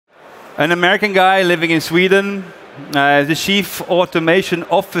An American guy living in Sweden, the Chief Automation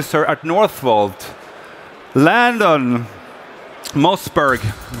Officer at Northvolt. Landon Mossfeld,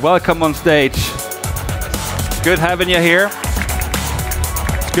 welcome on stage. Good having you here.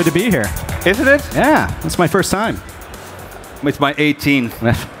 It's good to be here. Isn't it? Yeah, it's my first time. It's my 18th.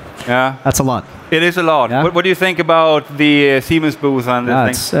 Yeah. That's a lot. It is a lot. Yeah. What do you think about the Siemens booth and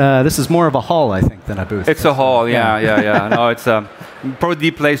this thing? This is more of a hall, I think, than a booth. It's a hall, yeah. No, it's probably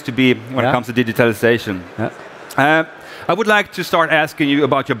the place to be when it comes to digitalization. Yeah. I would like to start asking you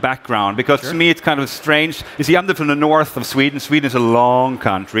about your background, because to me it's kind of strange. You see, I'm from the north of Sweden. Sweden is a long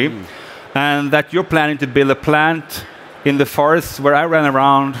country. And that you're planning to build a plant in the forests where I ran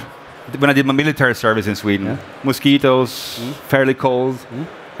around when I did my military service in Sweden. Yeah. Mosquitoes, fairly cold.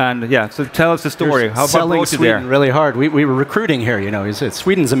 And yeah, so tell us the story. How about selling Sweden really hard? We were recruiting here, you know.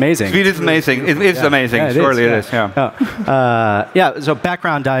 Sweden's amazing. Sweden's amazing. It is amazing. Yeah, surely it is. Yeah. So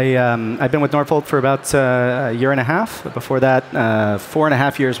background, I've been with Northvolt for about a year and a half. Before that,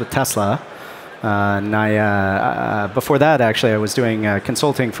 4.5 years with Tesla. And before that, actually, I was doing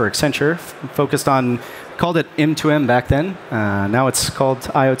consulting for Accenture, focused on, called it M2M back then. Now it's called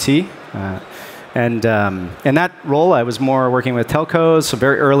IoT. And in that role, I was more working with telcos, so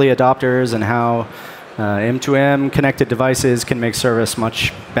very early adopters, and how M2M connected devices can make service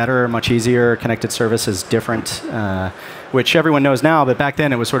much better, much easier. Connected service is different, which everyone knows now, but back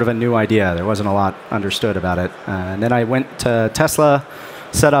then it was sort of a new idea. There wasn't a lot understood about it. And then I went to Tesla,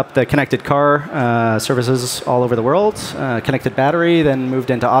 set up the connected car services all over the world, connected battery, then moved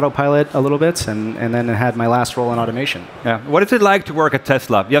into autopilot a little bit, and then had my last role in automation. Yeah. What is it like to work at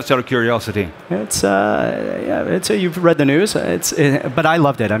Tesla? Just out of curiosity. You've read the news. But I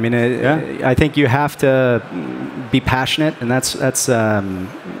loved it. I mean, I think you have to be passionate, and that's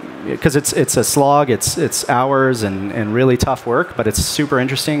because it's a slog. It's hours and really tough work, but it's super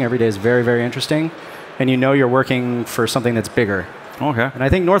interesting. Every day is very, very interesting, and you know you're working for something that's bigger. Okay. And I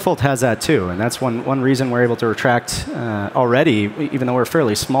think Northvolt has that too, and that's one reason we're able to attract already, even though we're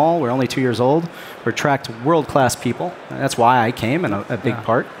fairly small, we're only 2 years old, we attract world-class people. That's why I came, and a big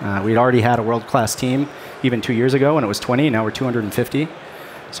part. We'd already had a world-class team even 2 years ago when it was 20, now we're 250.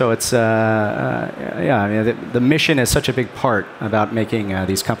 So it's, I mean, the mission is such a big part about making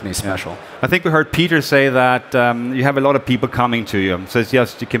these companies special. I think we heard Peter say that you have a lot of people coming to you. So it's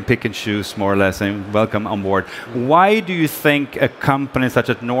just you can pick and choose more or less and welcome on board. Why do you think a company such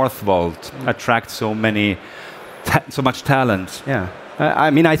as Northvolt attracts so much talent? Yeah,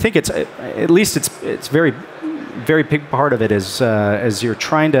 I mean, I think it's at least it's very big part of it is you're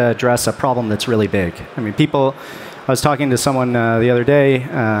trying to address a problem that's really big. I mean, people. I was talking to someone the other day,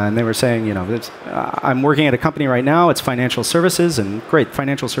 and they were saying, you know, I'm working at a company right now. It's financial services, and great,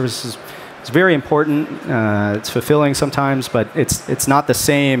 financial services is very important. It's fulfilling sometimes, but it's not the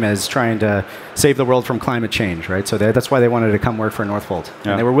same as trying to save the world from climate change, right? So that's why they wanted to come work for Northvolt.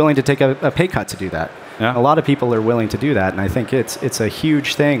 And they were willing to take a pay cut to do that. Yeah. A lot of people are willing to do that, and I think it's a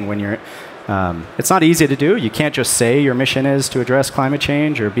huge thing when you're. It's not easy to do. You can't just say your mission is to address climate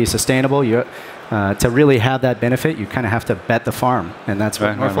change or be sustainable. To really have that benefit, you kind of have to bet the farm, and that's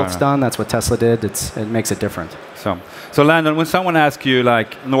what Northvolt's done. That's what Tesla did. It makes it different. So Landon, when someone asks you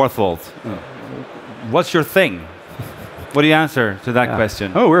like Northvolt, what's your thing? What do you answer to that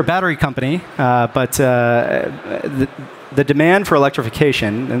question? Oh, we're a battery company, but the demand for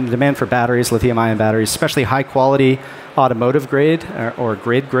electrification and the demand for batteries, lithium-ion batteries, especially high-quality automotive grade or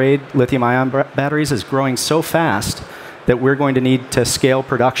grid-grade lithium-ion batteries, is growing so fast that we're going to need to scale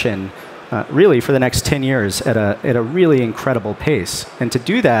production really for the next 10 years at a really incredible pace. And to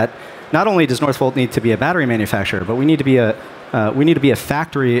do that, not only does Northvolt need to be a battery manufacturer, but we need to be a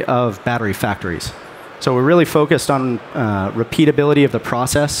factory of battery factories. So we're really focused on repeatability of the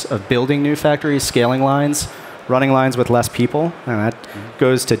process of building new factories, scaling lines, running lines with less people. And that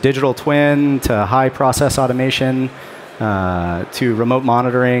goes to digital twin, to high process automation, to remote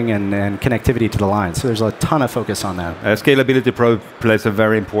monitoring and connectivity to the line. So there's a ton of focus on that. Scalability plays a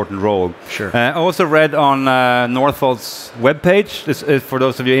very important role. Sure. I also read on Northvolt's webpage, for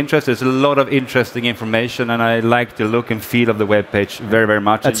those of you interested, there's a lot of interesting information, and I like the look and feel of the webpage very, very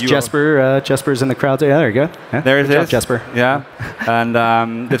much. That's Jesper. Jesper's in the crowd. Yeah, there you go. Yeah. There it is. Good job, Jesper. Yeah. And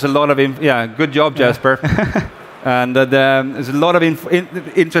there's a lot of, good job, Jesper. And there's a lot of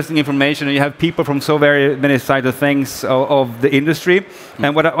interesting information, and you have people from so very many sides of things of the industry.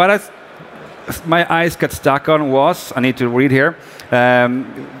 And what my eyes got stuck on was, I need to read here,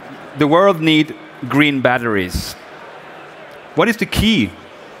 the world needs green batteries. What is the key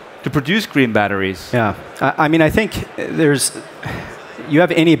to produce green batteries? Yeah, I mean, I think you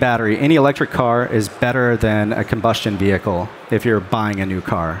have any battery, any electric car is better than a combustion vehicle if you're buying a new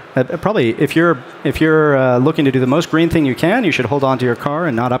car. Probably, if you're looking to do the most green thing you can, you should hold on to your car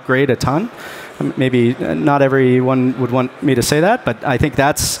and not upgrade a ton. Maybe not everyone would want me to say that, but I think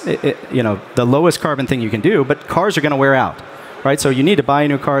that's the lowest carbon thing you can do. But cars are going to wear out, right? So you need to buy a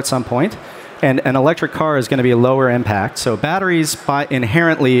new car at some point, and an electric car is going to be a lower impact. So batteries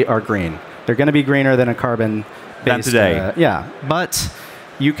inherently are green. They're going to be greener than a carbon-based. Today. Yeah, but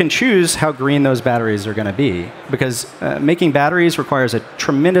you can choose how green those batteries are going to be, because making batteries requires a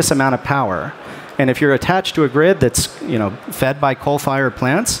tremendous amount of power. And if you're attached to a grid that's fed by coal-fired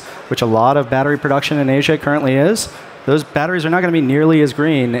plants, which a lot of battery production in Asia currently is, those batteries are not going to be nearly as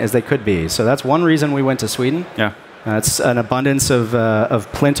green as they could be. So that's one reason we went to Sweden. Yeah. It's an abundance of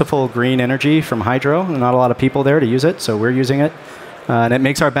plentiful green energy from hydro. Not a lot of people there to use it, so we're using it. And it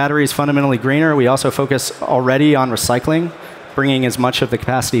makes our batteries fundamentally greener. We also focus already on recycling, bringing as much of the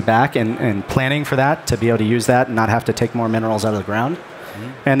capacity back and planning for that to be able to use that and not have to take more minerals out of the ground.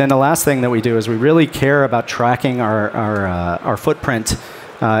 And then the last thing that we do is we really care about tracking our footprint.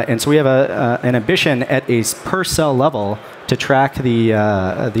 And so we have an ambition at a per cell level to track the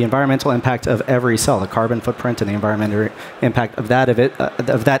environmental impact of every cell, the carbon footprint and the environmental impact of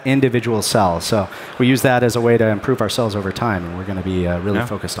that individual cell. So we use that as a way to improve our cells over time, and we're going to be really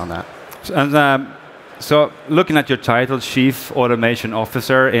focused on that. And so looking at your title, Chief Automation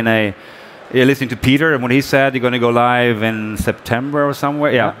Officer, you're listening to Peter, and when he said you're going to go live in September or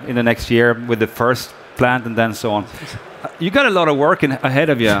somewhere, in the next year with the first plant and then so on. You got a lot of work ahead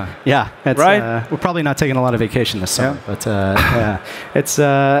of you. Yeah, right. We're probably not taking a lot of vacation this summer, but it's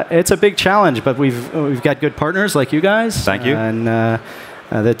a big challenge. But we've got good partners like you guys. Thank you. And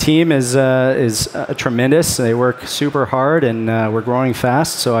the team is tremendous. They work super hard, and we're growing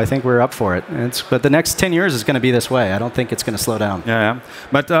fast. So I think we're up for it. But the next 10 years is going to be this way. I don't think it's going to slow down. Yeah.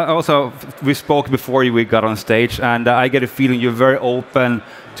 But also, we spoke before we got on stage, and I get a feeling you're very open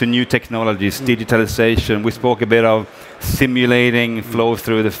to new technologies, digitalization. We spoke a bit of simulating flow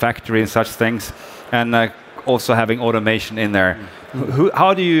through the factory and such things, and also having automation in there.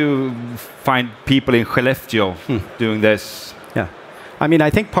 How do you find people in Skellefteå doing this? Yeah, I mean, I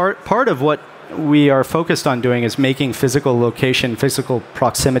think part of what we are focused on doing is making physical location, physical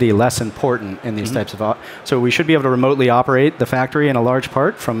proximity less important in these types of. So we should be able to remotely operate the factory in a large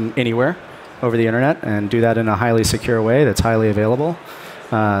part from anywhere over the internet and do that in a highly secure way that's highly available.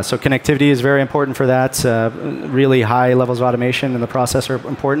 So connectivity is very important for that. Really high levels of automation in the process are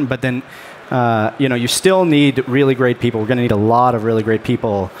important. But then, you still need really great people. We're going to need a lot of really great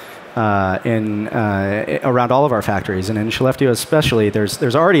people around all of our factories. And in Skellefteå especially,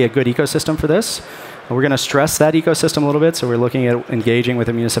 there's already a good ecosystem for this. We're going to stress that ecosystem a little bit. So we're looking at engaging with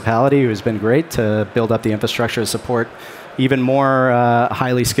a municipality who's been great to build up the infrastructure to support even more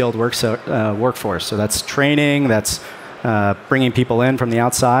highly skilled workforce. So that's training, that's bringing people in from the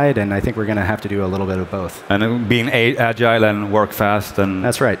outside, and I think we're going to have to do a little bit of both. And being agile and work fast. And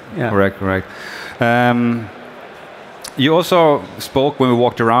that's right. Yeah. Correct. You also spoke when we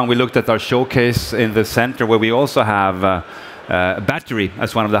walked around. We looked at our showcase in the center, where we also have battery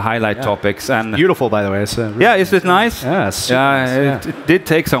as one of the highlight topics. And beautiful, by the way. Is it nice? Yes. It did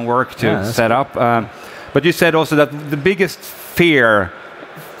take some work to set up. But you said also that the biggest fear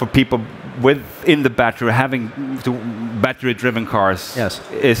for people within the battery, having battery-driven cars,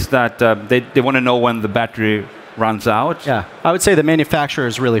 is that they want to know when the battery runs out. Yeah, I would say the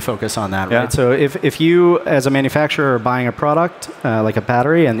manufacturers really focus on that, right? So if you, as a manufacturer, are buying a product like a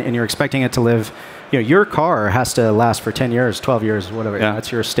battery, and you're expecting it to live, your car has to last for 10 years, 12 years, whatever.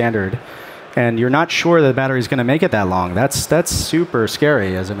 That's your standard. And you're not sure the battery is going to make it that long. That's super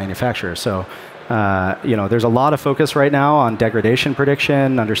scary as a manufacturer. So there's a lot of focus right now on degradation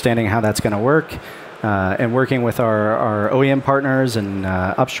prediction, understanding how that's going to work, and working with our OEM partners and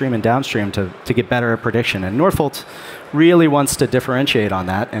upstream and downstream to get better at prediction. And Northvolt really wants to differentiate on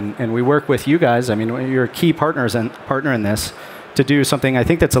that, and we work with you guys. I mean, you're key partner in this to do something I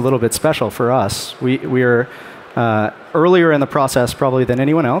think that's a little bit special for us. We are earlier in the process probably than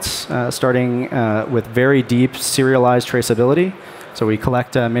anyone else, starting with very deep serialized traceability. So we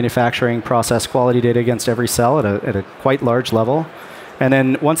collect manufacturing process quality data against every cell at a quite large level. And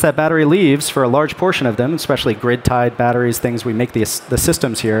then once that battery leaves, for a large portion of them, especially grid-tied batteries, things we make the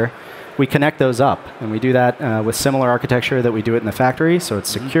systems here, we connect those up. And we do that with similar architecture that we do it in the factory. So it's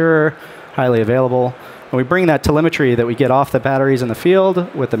secure, highly available. And we bring that telemetry that we get off the batteries in the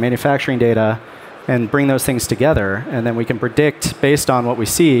field with the manufacturing data and bring those things together. And then we can predict, based on what we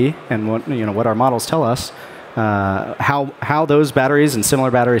see and what our models tell us, how those batteries and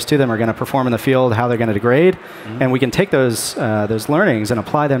similar batteries to them are going to perform in the field, how they're going to degrade, and we can take those learnings and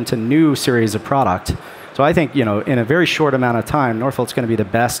apply them to new series of product. So I think, in a very short amount of time, Northvolt's going to be the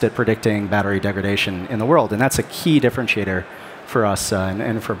best at predicting battery degradation in the world, and that's a key differentiator for us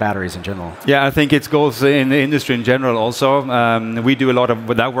and for batteries in general. Yeah, I think it goes in the industry in general also. We do a lot of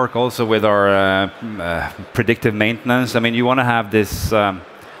that work also with our predictive maintenance. I mean, you want to have this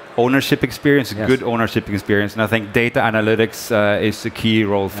ownership experience, a good ownership experience, and I think data analytics is a key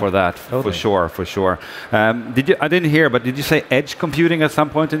role for that, for sure. I didn't hear, but did you say edge computing at some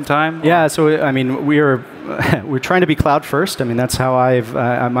point in time? Yeah, so I mean, we're trying to be cloud first. I mean, that's how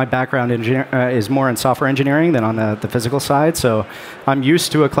my background is more in software engineering than on the physical side. So I'm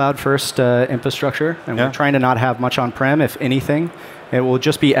used to a cloud first infrastructure, and we're trying to not have much on-prem. If anything, it will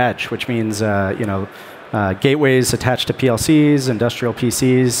just be edge, which means gateways attached to PLCs, industrial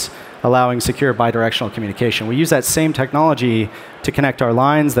PCs, allowing secure bidirectional communication. We use that same technology to connect our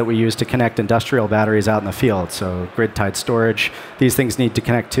lines that we use to connect industrial batteries out in the field. So grid-tied storage, these things need to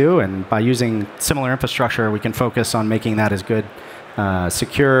connect too, and by using similar infrastructure, we can focus on making that as good,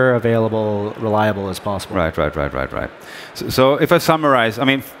 secure, available, reliable as possible. Right. So if I summarize, I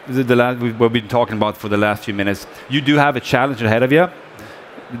mean, we've been talking about for the last few minutes, you do have a challenge ahead of you,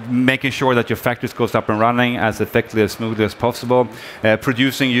 making sure that your factories goes up and running as effectively, as smoothly as possible,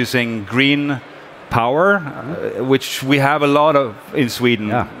 producing using green power, which we have a lot of in Sweden.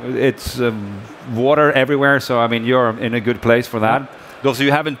 Yeah. It's water everywhere, so I mean, you're in a good place for that. Those of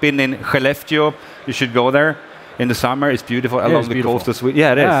you who haven't been in Skellefteå, you should go there. In the summer, it's beautiful along the coast of Sweden.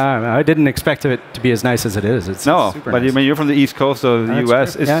 Yeah, it is. I didn't expect it to be as nice as it is. It's super but nice. I mean, you're from the east coast of the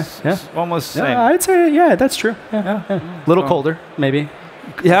US. It's almost the same. I'd say, that's true. A little colder, maybe.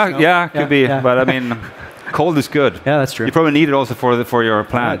 Could be. Yeah. But I mean, cold is good. Yeah, that's true. You probably need it also for your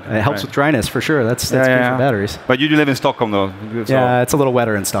plant. It helps with dryness for sure. That's good for batteries. But you do live in Stockholm though. So. Yeah, it's a little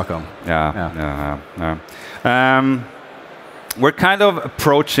wetter in Stockholm. We're kind of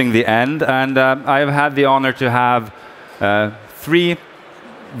approaching the end, and I've had the honor to have 3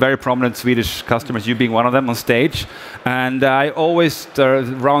 very prominent Swedish customers, you being one of them, on stage. And I always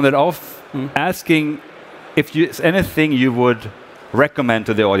round it off asking if there's anything you would recommend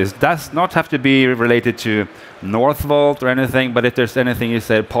to the audience. Does not have to be related to Northvolt or anything, but if there's anything you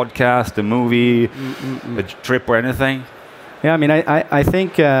say, a podcast, a movie, a trip or anything. Yeah, I mean, I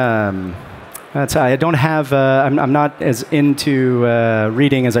think I don't have. I'm not as into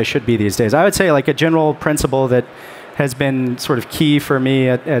reading as I should be these days. I would say like a general principle that has been sort of key for me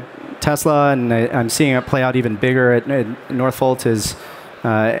at Tesla, and I'm seeing it play out even bigger at Northvolt is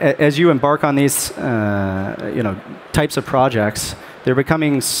as you embark on these types of projects, they're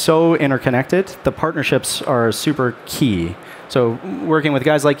becoming so interconnected. The partnerships are super key. So working with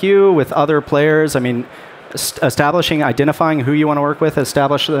guys like you, with other players, I mean, identifying who you want to work with,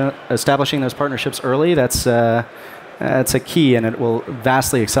 establishing those partnerships early, that's a key, and it will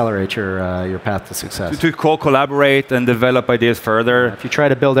vastly accelerate your path to success. To collaborate and develop ideas further. If you try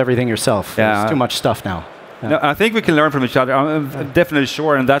to build everything yourself, there's too much stuff now. No, I think we can learn from each other. I'm definitely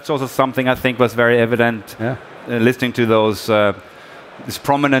sure, and that's also something I think was very evident listening to those this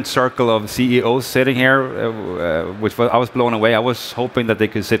prominent circle of CEOs sitting here, which I was blown away. I was hoping that they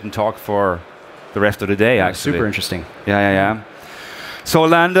could sit and talk for the rest of the day. Actually, super interesting. Yeah. So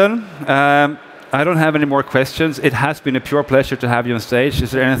Landon, I don't have any more questions. It has been a pure pleasure to have you on stage. Is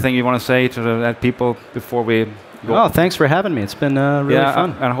there anything you want to say to the people before we go? Oh, thanks for having me. It's been really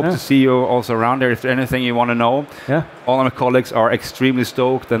fun. And I hope to see you also around there. If there's anything you want to know, all my colleagues are extremely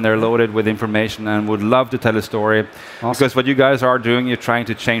stoked and they're loaded with information and would love to tell a story. Awesome. Because what you guys are doing, you're trying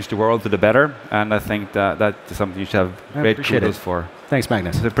to change the world to the better. And I think that's something you should have great kudos for. Thanks,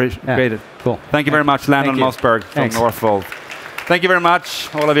 Magnus. Appreciate it. Cool. Thank you very much, Landon Mossfeld from Northvolt. Thank you very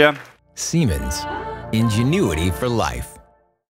much, all of you. Siemens. Ingenuity for life.